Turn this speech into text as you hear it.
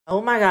Oh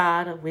my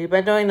god, we've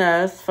been doing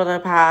this for the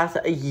past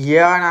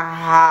year and a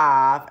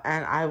half,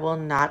 and I will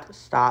not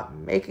stop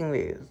making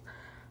these.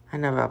 I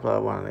never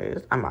upload one of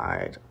these. I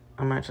might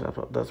just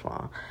upload this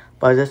one.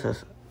 But this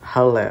is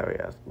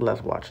hilarious.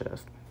 Let's watch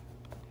this.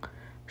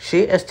 She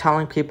is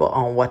telling people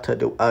on what to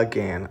do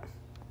again.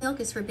 Milk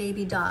is for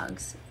baby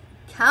dogs.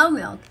 Cow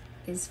milk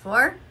is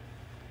for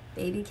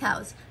baby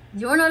cows.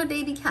 You're not a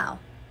baby cow.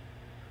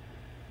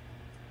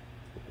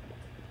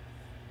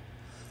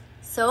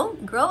 So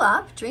grow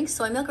up, drink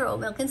soy milk or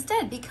oat milk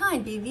instead. Be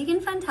kind, be vegan,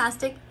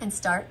 fantastic, and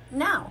start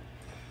now.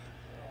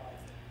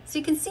 So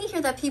you can see here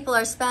that people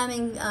are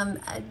spamming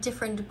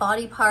different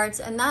body parts,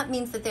 and that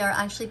means that they are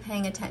actually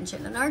paying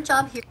attention. And our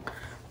job here...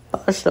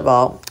 First of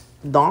all,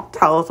 don't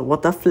tell us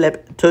what the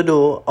flip to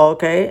do,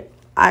 okay?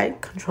 I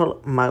control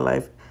my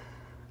life.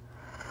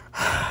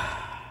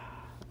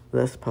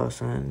 This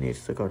person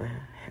needs to go to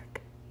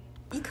heck.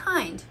 Be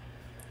kind,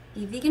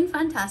 be vegan,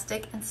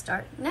 fantastic, and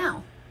start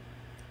now.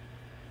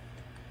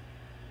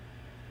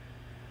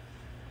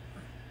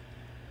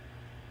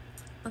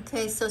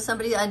 Okay, so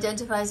somebody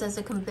identifies as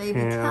a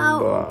baby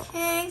cow.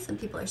 Okay, some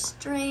people are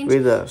strange.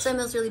 Soy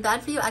milk is really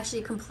bad for you. Actually,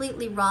 you're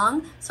completely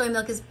wrong. Soy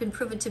milk has been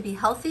proven to be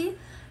healthy.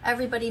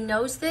 Everybody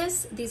knows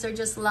this. These are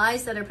just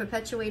lies that are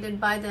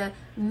perpetuated by the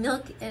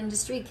milk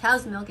industry,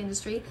 cow's milk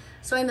industry.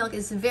 Soy milk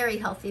is very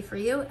healthy for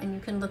you, and you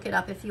can look it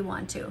up if you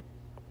want to.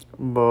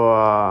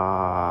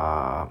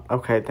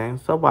 Okay,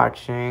 thanks for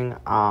watching.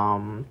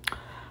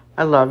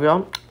 I love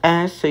you,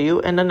 and see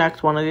you in the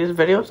next one of these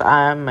videos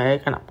I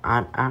make. And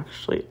I'm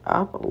actually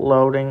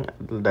uploading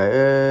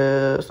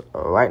this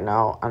right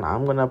now, and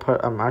I'm gonna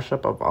put a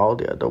mashup of all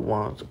the other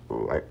ones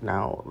right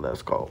now.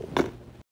 Let's go.